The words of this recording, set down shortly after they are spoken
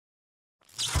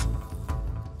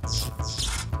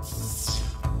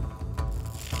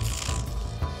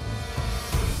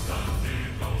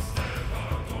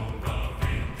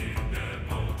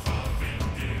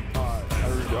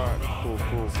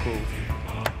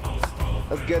Michael.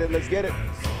 Let's get it, let's get it.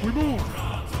 We move.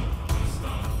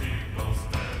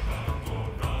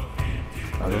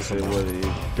 I didn't say what it is.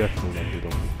 Definitely landed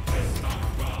on me.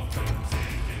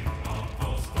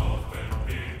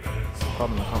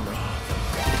 Coming.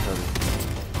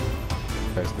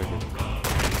 Nice nigga.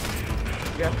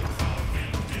 Yeah.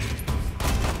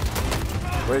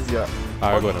 Where's he at?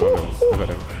 I got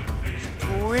him.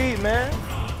 Sweet, man.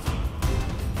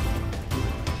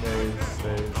 There he is.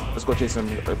 Let's go chase him. I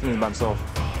think he's by himself.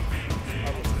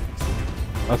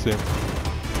 I see him.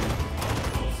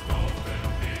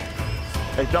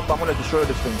 Hey, jump! I'm gonna destroy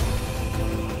this thing.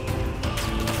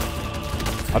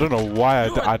 I don't know why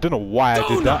I don't know why I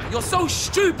did that. You're so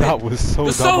stupid. That was so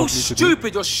You're dumb so of me to do.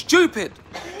 stupid. You're stupid.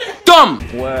 Dumb.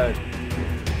 Word.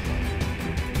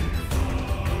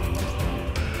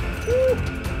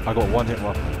 I got one hit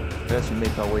mark. Let's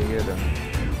make our way here then.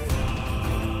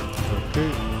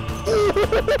 Okay.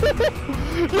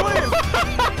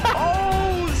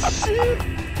 Oh shit!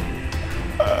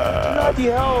 Bloody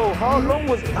hell!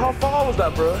 How far was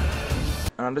that, bro?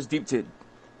 And I just deeped it.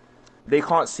 They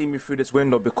can't see me through this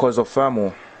window because of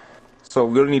thermal. So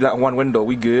we only need like one window.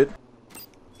 We good?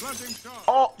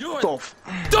 Oh, tough.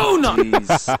 Donut.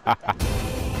 Jeez.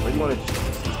 Where do you want to?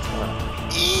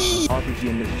 RPG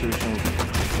in this situation.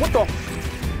 What the?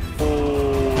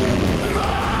 Oh.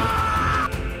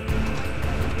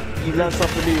 You learned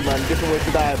something new, man. Different way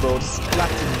to die, bro.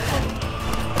 Splatting.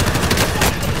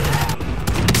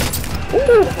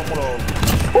 Ooh!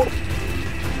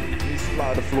 He's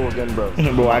flat the floor again, bro.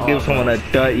 Bro, I give someone a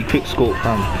dirty quick scope,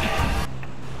 fam.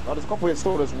 Oh, there's a couple hits,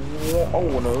 there's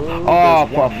oh no. Oh,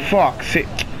 for fuck's sake.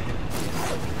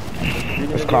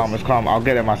 It's calm. I'll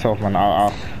get it myself, man.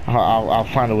 I'll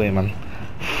find a way, man.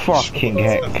 Fucking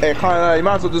heck. Hey, you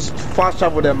might as well just fast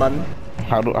travel there, man.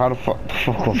 How the fuck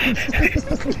off.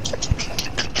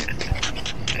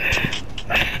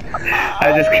 I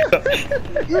just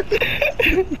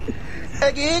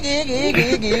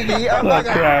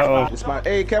It's my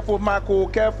hey, careful Michael,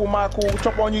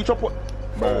 chop on you, chop on.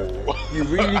 Bro, you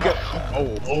really get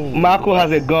Marco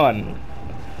has a gun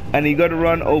and he got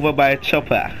run over by a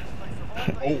chopper.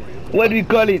 What do we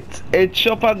call it? A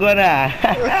chopper gunner.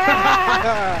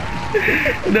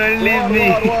 Don't leave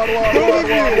me. Don't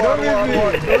leave me.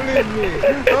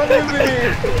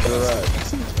 Alright.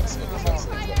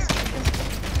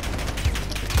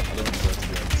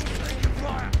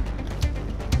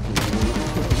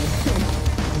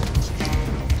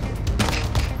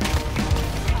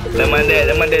 The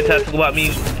man there talk about me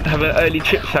having early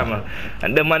trip, Sam.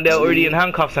 And the man there already in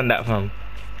handcuffs and that, fam.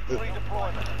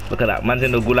 Look at that, man's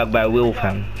in the gulag by will,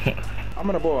 fam. I'm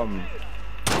gonna go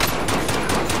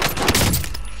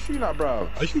shoot that, bro.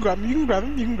 You can grab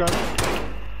him,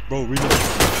 Bro, we know.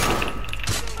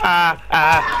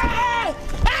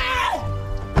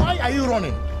 Why are you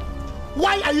running?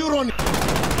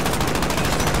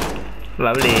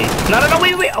 Lovely. No,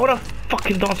 wait. I wanna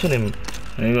fucking dance with him.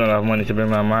 You don't have money to bring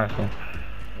my mic on.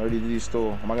 Where did you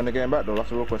store? Am I gonna get him back though? That's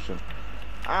the real question.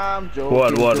 I'm joking.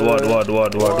 What?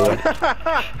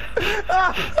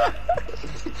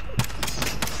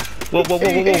 Whoa,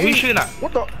 who you shooting at?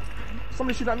 What the?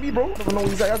 Somebody shooting at me, bro. I don't know,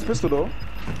 he has a pistol though.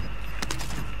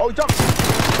 Oh, he jumped.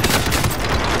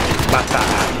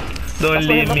 Don't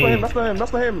leave me. That's not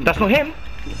him. That's not him?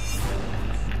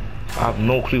 I have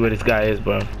no clue where this guy is,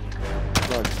 bro.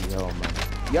 Bloody hell, man.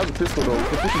 He has a pistol though. We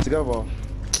can push him together.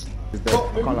 He's dead.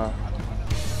 Can't lie.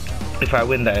 If I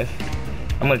win that,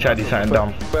 I'm gonna try to do something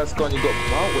dumb. First gun you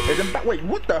got. Wait,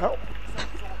 what the hell?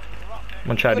 I'm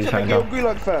gonna try to do something dumb.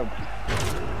 Gulag, fam.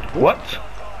 What?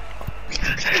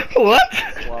 What?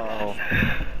 Wow.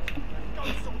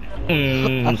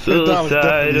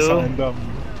 Suicidal.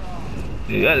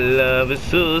 Your love is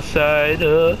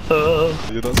suicidal.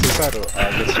 You're not suicidal.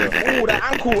 Oh, that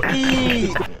ankle.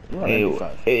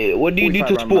 Hey, what do you do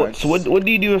to sports? What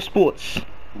do you do with sports?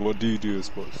 What do you do with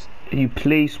sports? You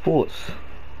play sports.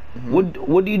 What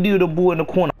do you do with the ball in the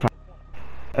corner?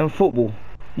 And football,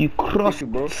 you cross.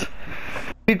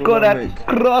 You call that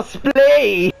cross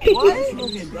play. What?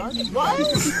 Get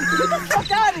the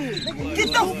fuck out of here! Get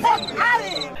the fuck out of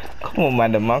here! Come on,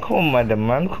 man. Nah,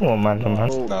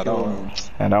 that one.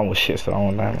 And that was shit, so I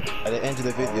don't lie. At the end of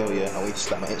the video, yeah, I wait to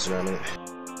start my Instagram in it.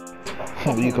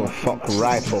 Oh, you can fuck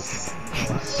right off.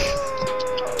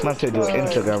 Man said your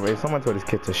Instagram, but someone told this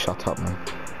kid to shut up, man.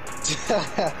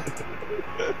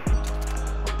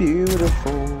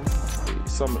 Beautiful.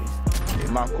 Somebody.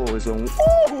 Marco is on.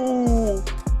 Ooh!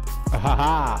 So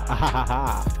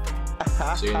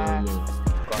you know,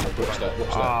 watch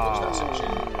that section.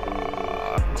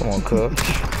 Come on, cuz.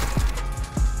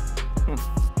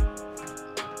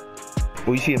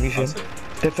 Oh, you see him, you see him.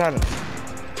 Dead silence.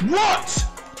 What?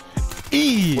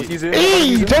 E! What is it?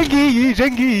 E! Jengi!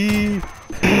 Jengi!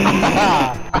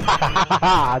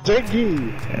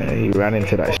 Jengi! He ran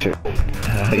into that shit.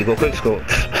 He got quick scope.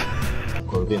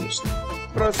 Convinced.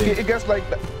 Bro, it gets like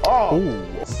that. Oh!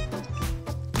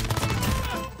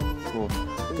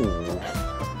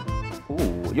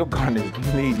 Ooh, your gun is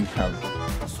meaty, fam.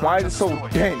 Why is it so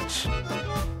dense?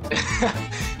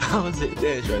 How is it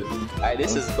there, Trey? Like,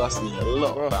 this is costing me a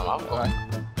lot, fam.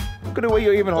 Look at the way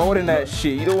you're even holding that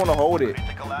shit. You don't want to hold it.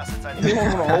 You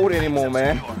don't want to hold it anymore,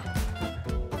 man.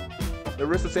 The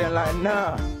wrist is saying like,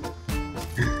 nah.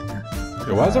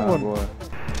 Yo, why is everyone...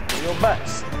 Your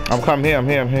backs. I'm here.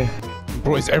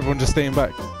 Bro, is everyone just staying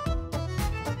back?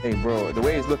 Hey, bro, the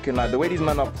way it's looking like, the way these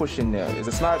men are pushing there, is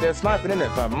they're sniping in it,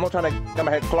 fam. I'm not trying to get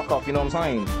my head clock off, you know what I'm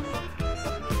saying?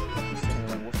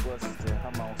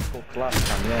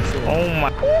 Oh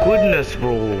my goodness,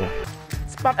 bro.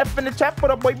 Spam F in the chat for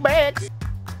the boy bags.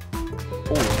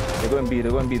 Oh, they're going B. B.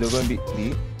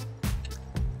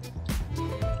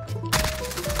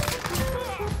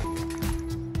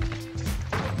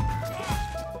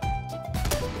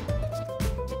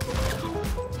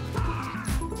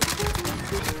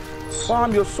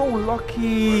 Fam, you're so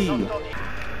lucky.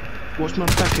 Watch my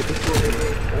packet before.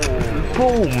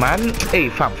 Bro, man. Hey,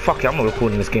 fam, fuck it. I'm not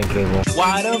recording this gameplay, bro.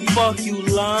 Why the fuck you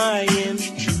lying?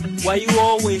 Why you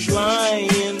always lying?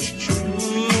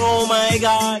 Oh my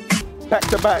god. Back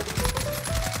to back.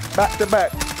 Back to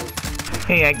back.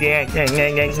 Yeah.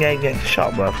 Shut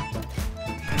up, bro.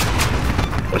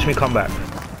 Watch me come back.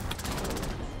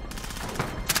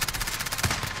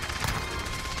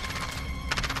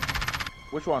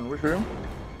 Which one? Which room?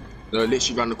 No,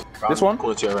 literally round the corner. This one?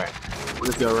 Corner to your right.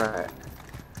 Corner to your right.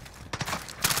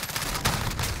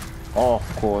 Oh,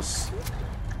 of course.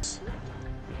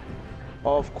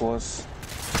 Of course.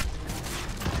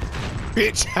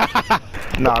 Bitch!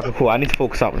 Nah, okay, cool. I need to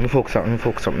focus up. Let me focus up.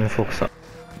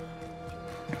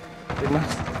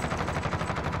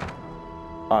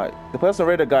 Alright, the person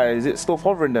raided guy, is it still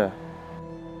hovering there?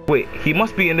 Wait, he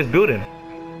must be in this building.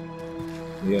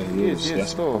 Yeah, he is.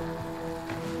 Yes, still.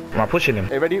 Am I pushing him?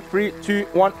 Hey, ready? 3, 2,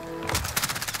 1.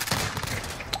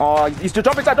 Oh, he's just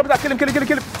drop inside. Kill him.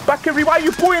 Back in, why are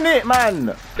you pulling it,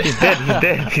 man? He's dead.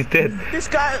 This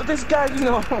guy, you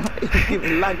know, he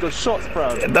lagged your shots,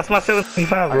 bro. That's my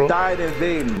 75, bro. I died in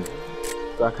vain.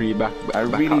 Back. I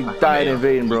really died in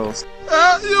vain, bro.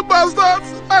 You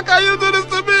bastards! How can you do this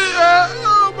to me?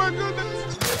 Oh my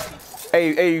goodness.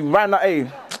 Hey, right now, hey,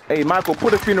 Michael,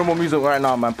 put the funeral music right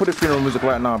now, man. Put the funeral music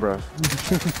right now, bro.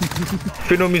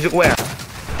 Funeral music where?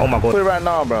 Oh my god. Put it right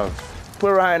now, bro.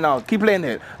 Put it right now. Keep playing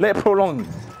it. Let it prolong.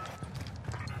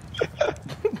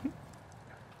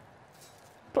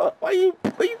 Where you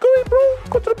going, bro?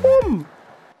 Go to the bomb.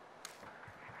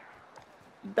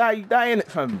 You die in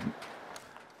it, fam.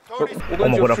 Oh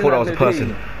my god, I thought I was a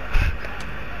person.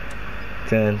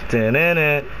 Take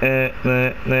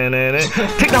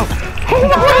down! Oh my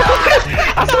god!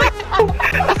 I saw it!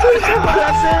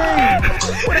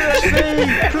 What did I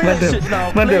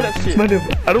say? Man,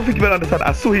 I don't think you better understand.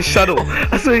 I saw his shadow. I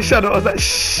was like,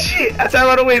 shit! I tried to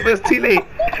run away, but it's too late.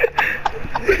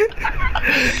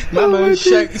 Man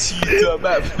shanked you to a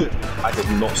map. I did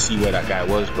not see where that guy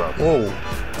was, bro. Whoa.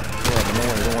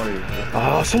 Don't worry.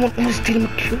 Oh, someone almost stealing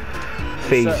my kill.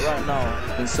 Face.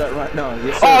 Insert right now.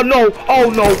 Yes, oh no! Oh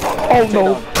no! Oh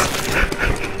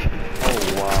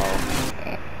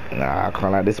wow. Nah, I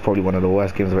can't lie. This is probably one of the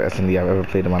worst games of SND I've ever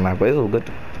played in my life, but it's all good.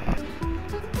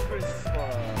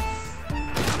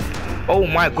 Oh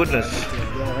my goodness.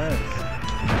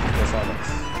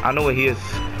 I know where he is.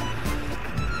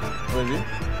 Where is he?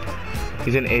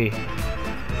 He's in A.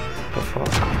 The fuck?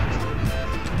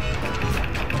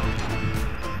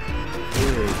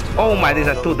 Oh my days,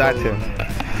 I still died to him.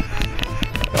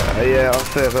 Yeah,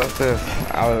 upstairs.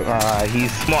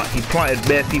 He's smart. He planted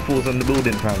bare C4s on the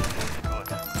building, fam.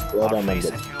 Well done, man.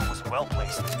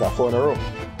 Got 4 in a row.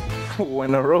 4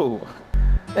 in a row.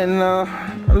 And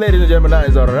ladies and gentlemen, that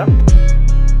is all right.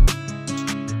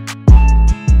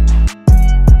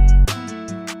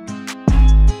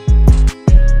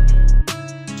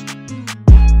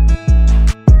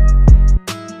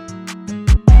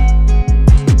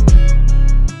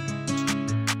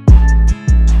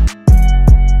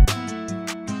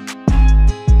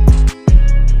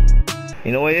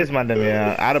 You know what it is, man?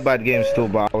 Yeah, I had a bad game still,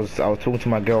 but I was talking to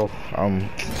my girl,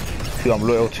 who I'm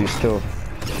loyal to still.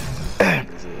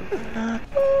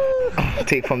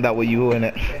 Take from that what you will in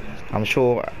it. I'm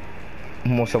sure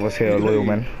most of us here are loyal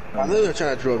men. I know you're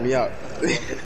trying to draw me out.